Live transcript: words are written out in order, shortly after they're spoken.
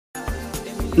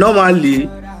Normally,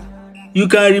 you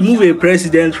can remove a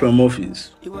president from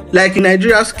office. Like in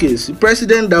Nigeria's case, the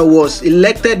president that was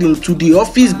elected into the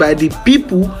office by the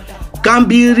people can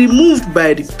be removed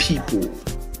by the people.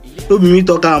 No be me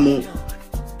talk am o.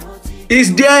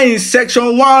 It's there in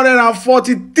section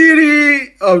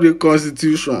 143 of the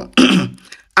Constitution.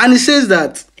 And it says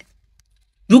that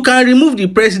you can remove the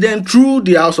president through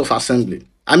the House of Assembly.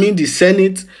 I mean the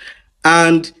Senate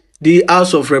and the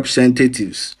House of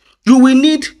Representatives. You will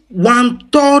need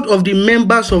 1/3 of the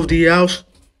members of the House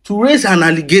to raise an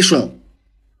allegation,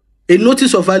 a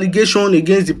notice of allegation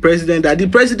against the president that the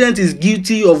president is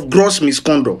guilty of gross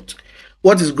misconduct.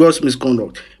 What is gross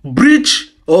misconduct? Breach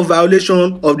or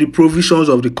violation of the provisions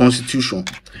of the Constitution.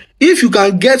 If you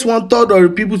can get 1/3 of the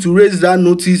people to raise that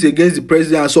notice against the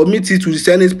president and submit it to the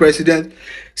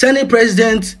Senate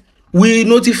president will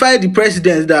notify the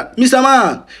president that, Mr.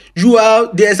 Man,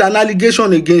 there's an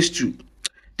allegation against you.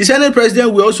 The Senate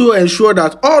president will also ensure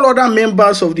that all other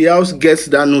members of the House get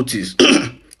that notice.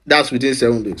 That's within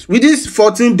 7 days. Within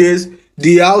 14 days,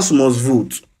 the House must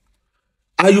vote.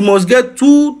 And you must get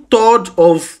 2/3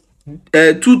 of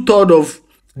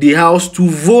the House to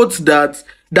vote that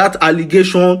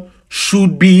allegation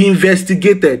should be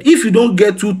investigated. If you don't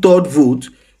get 2/3 vote,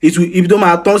 it don't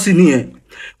matter.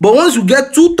 But once you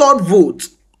get 2/3 vote,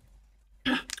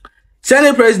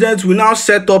 Senate president will now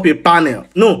set up a panel.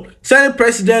 No, Senate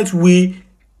president will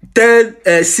tell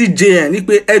CJN,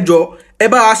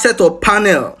 set up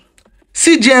panel.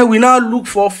 CJN will now look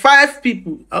for 5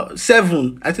 people,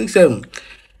 7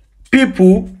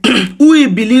 people who he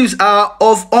believes are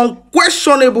of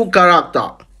unquestionable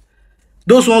character.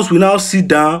 Those ones will now sit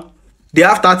down. They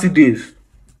have 30 days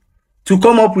to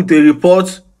come up with a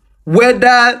report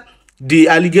whether the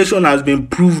allegation has been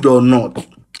proved or not.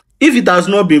 If it has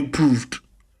not been proved,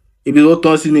 it will not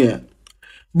turn here.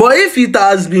 But if it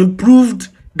has been proved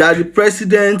that the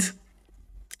president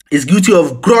is guilty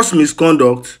of gross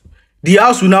misconduct, the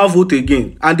House will now vote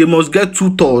again, and they must get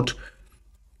 2/3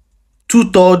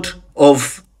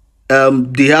 of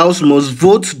the House must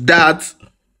vote that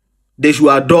they should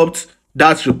adopt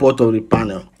that report of the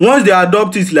panel. Once they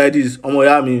adopt it like this,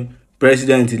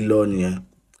 president is law here.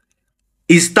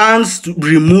 It stands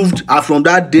removed, and from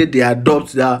that day they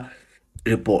adopt that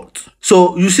report.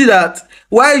 So you see that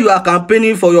while you are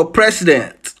campaigning for your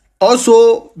president,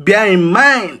 also bear in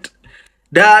mind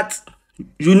that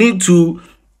you need to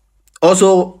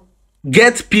also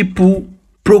get people,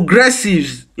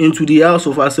 progressives, into the House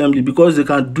of Assembly, because they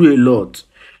can do a lot.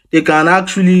 They can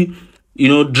actually,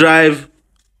 drive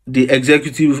the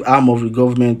executive arm of the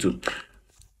government too.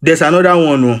 There's another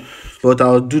one, but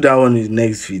I'll do that one in the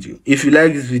next video. If you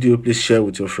like this video, please share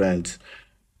with your friends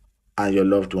and your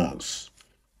loved ones.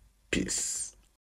 Peace.